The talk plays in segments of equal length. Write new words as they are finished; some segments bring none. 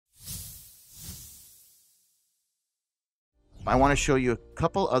I want to show you a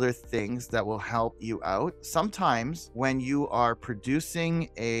couple other things that will help you out. Sometimes when you are producing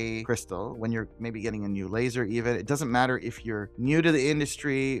a crystal, when you're maybe getting a new laser even, it doesn't matter if you're new to the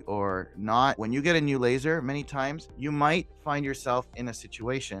industry or not. When you get a new laser, many times you might find yourself in a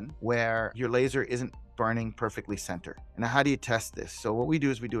situation where your laser isn't burning perfectly center. Now, how do you test this? So what we do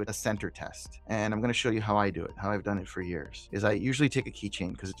is we do a center test, and I'm going to show you how I do it, how I've done it for years. Is I usually take a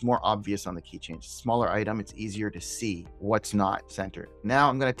keychain because it's more obvious on the keychain. It's a smaller item, it's easier to see what's not centered. Now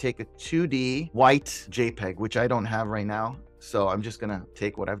I'm going to take a 2D white JPEG, which I don't have right now. So I'm just going to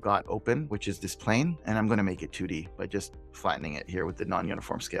take what I've got open, which is this plane, and I'm going to make it 2D by just flattening it here with the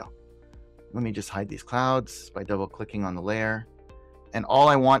non-uniform scale. Let me just hide these clouds by double clicking on the layer. And all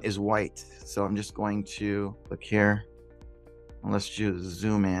I want is white. So I'm just going to click here. And let's just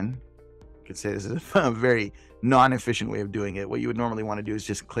zoom in. You could say this is a very non-efficient way of doing it. What you would normally want to do is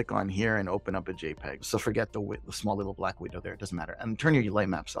just click on here and open up a JPEG. So forget the small little black window there. It doesn't matter. And turn your light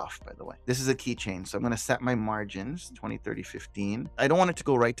maps off, by the way. This is a keychain. So I'm going to set my margins, 20, 30, 15. I don't want it to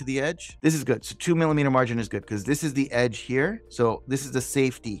go right to the edge. This is good. So 2mm margin is good because this is the edge here. So this is the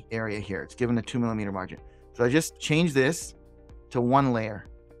safety area here. It's given a 2mm margin. So I just change this to one layer.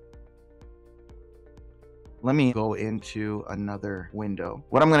 Let me go into another window.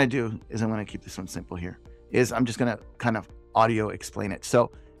 What I'm going to do is I'm going to keep this one simple here. I'm just going to kind of audio explain it.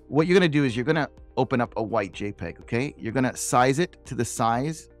 So what you're going to do is you're going to open up a white JPEG, okay? You're going to size it to the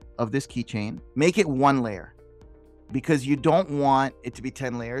size of this keychain. Make it one layer because you don't want it to be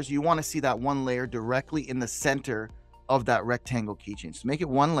 10 layers. You want to see that one layer directly in the center of that rectangle keychain. So make it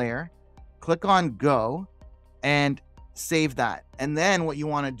one layer, click on go, and save that. And then what you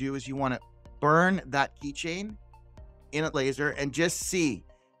want to do is you want to burn that keychain in a laser and just see,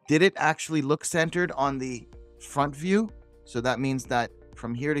 did it actually look centered on the front view? So that means that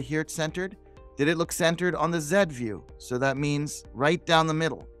from here to here it's centered. Did it look centered on the Z view? So that means right down the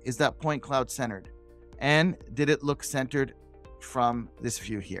middle. Is that point cloud centered? And did it look centered from this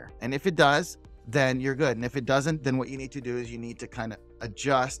view here? And if it does, then you're good. And if it doesn't, then what you need to do is you need to kind of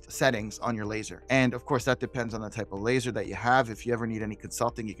adjust settings on your laser. And of course, that depends on the type of laser that you have. If you ever need any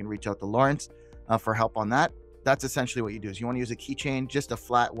consulting, you can reach out to Lawrence for help on that. That's essentially what you do is you want to use a keychain, just a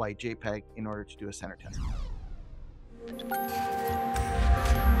flat white JPEG in order to do a center test.